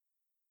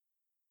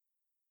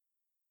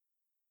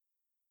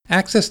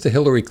Access to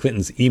Hillary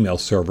Clinton's email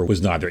server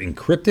was neither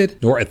encrypted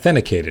nor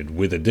authenticated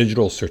with a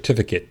digital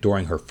certificate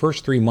during her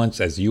first 3 months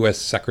as U.S.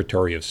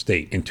 Secretary of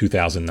State in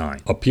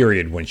 2009, a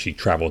period when she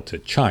traveled to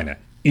China,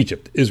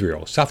 Egypt,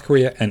 Israel, South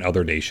Korea, and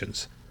other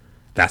nations.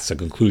 That's the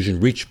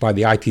conclusion reached by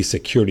the IT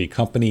security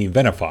company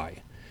Venafi.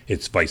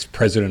 Its Vice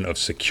President of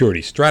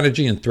Security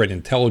Strategy and Threat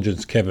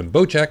Intelligence, Kevin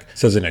Bochek,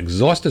 says an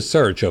exhaustive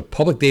search of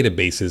public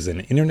databases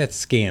and internet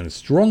scans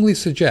strongly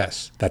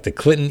suggests that the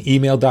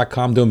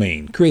ClintonEmail.com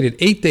domain, created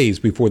 8 days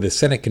before the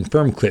Senate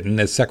confirmed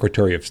Clinton as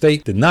Secretary of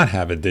State, did not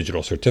have a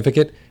digital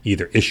certificate,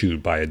 either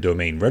issued by a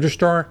domain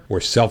registrar or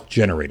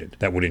self-generated,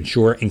 that would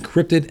ensure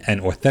encrypted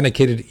and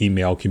authenticated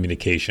email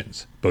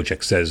communications.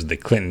 Bochek says the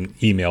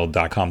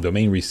ClintonEmail.com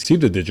domain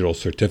received a digital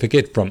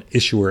certificate from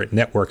Issuer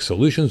Network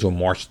Solutions on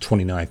March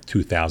 29,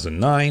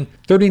 2009,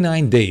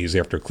 39 days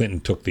after Clinton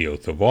took the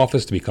oath of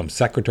office to become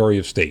Secretary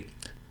of State.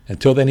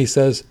 Until then, he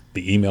says,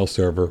 the email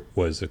server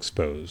was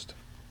exposed.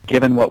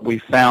 Given what we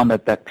found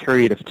at that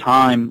period of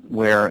time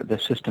where the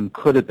system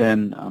could have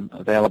been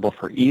available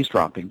for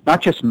eavesdropping,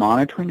 not just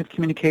monitoring of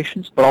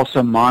communications, but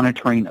also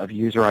monitoring of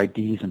user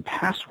IDs and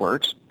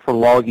passwords for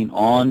logging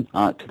on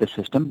to the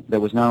system that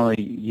was not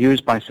only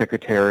used by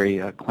Secretary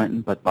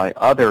Clinton but by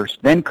others,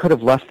 then could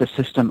have left the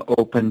system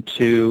open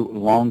to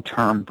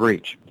long-term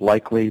breach.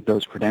 Likely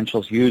those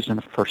credentials used in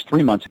the first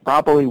 3 months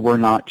probably were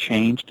not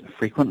changed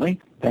frequently.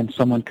 Then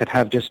someone could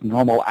have just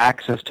normal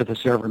access to the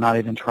server, not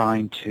even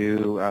trying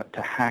to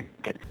hack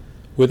it.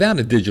 Without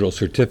a digital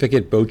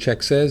certificate,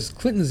 Bochek says,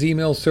 Clinton's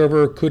email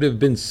server could have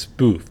been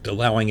spoofed,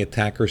 allowing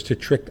attackers to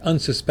trick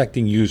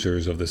unsuspecting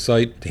users of the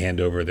site to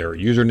hand over their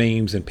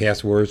usernames and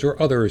passwords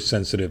or other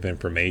sensitive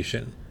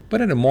information.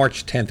 But at a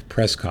March 10th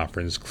press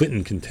conference,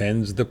 Clinton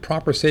contends the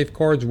proper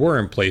safeguards were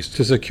in place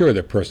to secure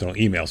the personal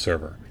email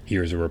server.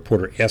 Here's a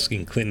reporter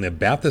asking Clinton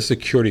about the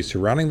security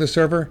surrounding the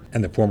server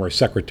and the former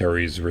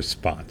secretary's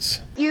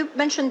response. You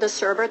mentioned the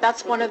server.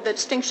 That's one of the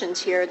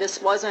distinctions here. This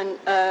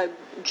wasn't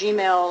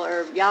Gmail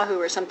or Yahoo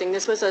or something.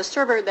 This was a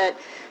server that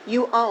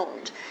you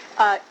owned.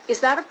 Is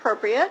that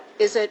appropriate?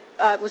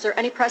 Was there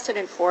any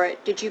precedent for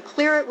it? Did you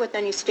clear it with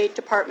any State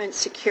Department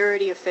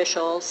security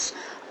officials?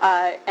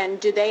 And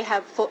did they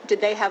have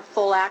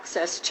full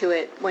access to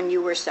it when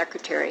you were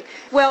secretary?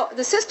 Well,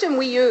 the system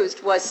we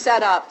used was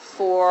set up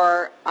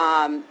for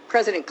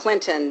President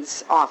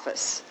Clinton's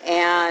office,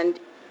 and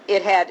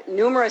it had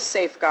numerous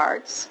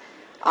safeguards.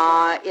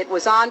 It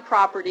was on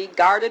property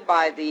guarded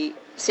by the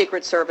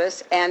Secret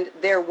Service, and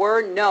there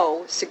were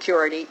no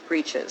security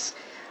breaches.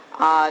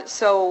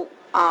 So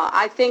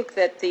I think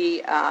that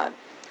the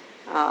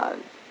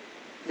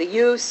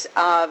use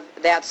of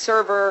that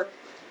server,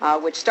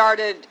 which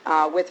started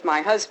with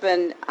my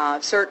husband,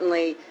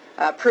 certainly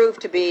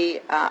proved to be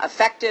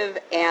effective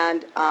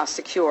and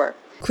secure.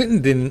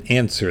 Clinton didn't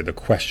answer the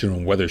question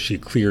on whether she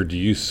cleared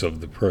use of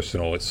the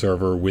personal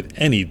server with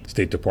any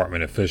State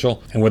Department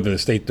official and whether the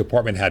State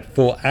Department had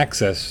full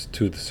access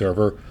to the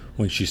server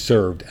when she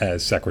served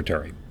as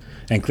secretary.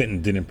 And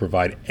Clinton didn't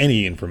provide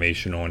any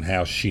information on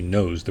how she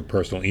knows the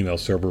personal email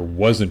server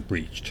wasn't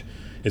breached.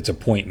 It's a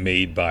point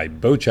made by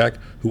Bochek,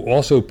 who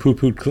also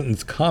poo-pooed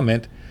Clinton's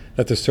comment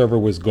that the server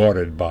was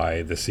guarded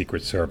by the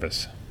Secret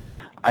Service.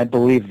 I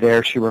believe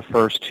there she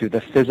refers to the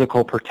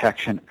physical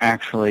protection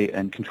actually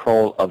and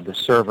control of the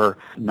server,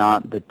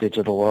 not the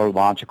digital or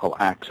logical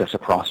access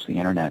across the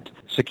internet.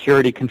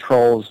 Security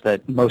controls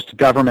that most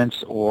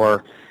governments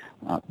or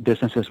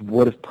businesses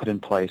would have put in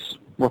place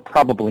were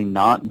probably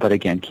not, but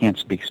again, can't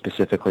speak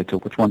specifically to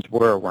which ones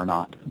were or were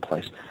not in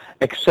place,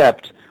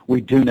 except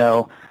we do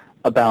know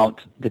about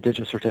the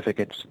digital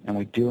certificates, and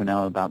we do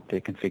know about the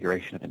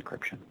configuration of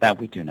encryption. That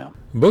we do know.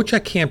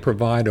 Bochek can't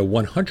provide a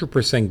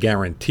 100%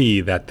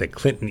 guarantee that the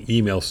Clinton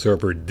email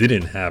server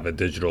didn't have a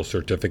digital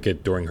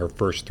certificate during her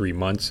first 3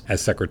 months as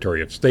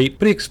Secretary of State,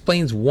 but he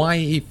explains why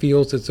he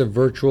feels it's a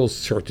virtual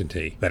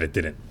certainty that it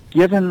didn't.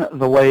 Given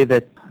the way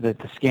that the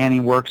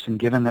scanning works and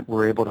given that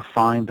we're able to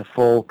find the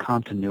full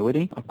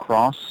continuity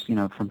across,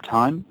 from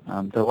time,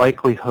 the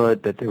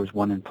likelihood that there was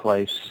one in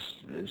place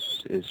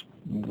is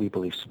we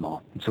believe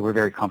small. And so we're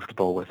very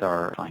comfortable with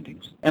our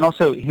findings. And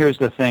also, here's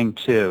the thing,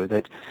 too,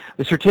 that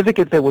the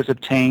certificate that was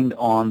obtained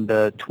on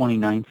the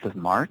 29th of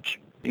March,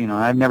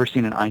 I've never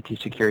seen an IT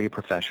security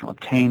professional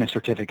obtain a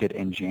certificate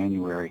in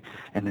January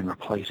and then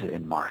replace it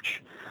in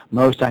March.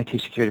 Most IT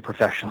security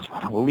professionals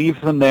want to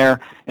leave them there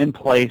in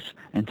place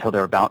until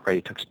they're about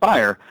ready to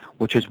expire,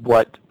 which is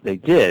what they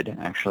did,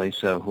 actually.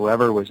 So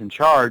whoever was in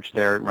charge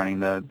there running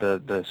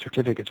the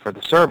certificates for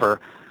the server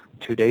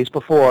 2 days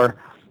before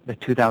the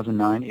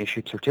 2009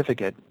 issued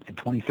certificate in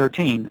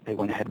 2013, they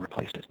went ahead and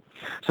replaced it.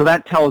 So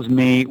that tells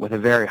me with a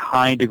very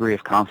high degree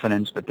of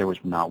confidence that there was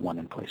not one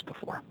in place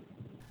before.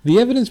 The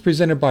evidence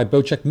presented by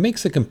Bochek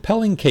makes a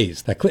compelling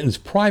case that Clinton's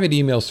private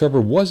email server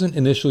wasn't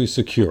initially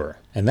secure,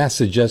 and that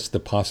suggests the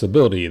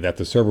possibility that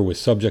the server was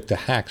subject to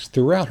hacks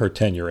throughout her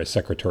tenure as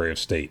Secretary of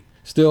State.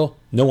 Still,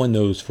 no one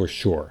knows for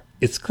sure.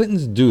 It's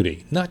Clinton's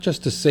duty not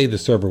just to say the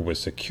server was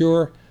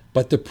secure,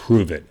 but to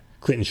prove it.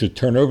 Clinton should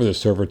turn over the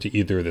server to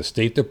either the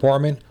State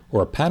Department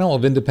or a panel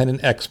of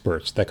independent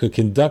experts that could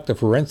conduct a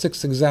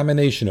forensics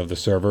examination of the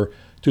server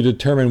to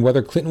determine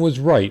whether Clinton was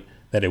right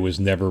that it was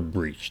never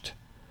breached.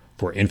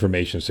 For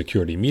Information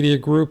Security Media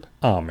Group,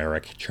 I'm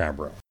Eric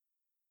Chabrow.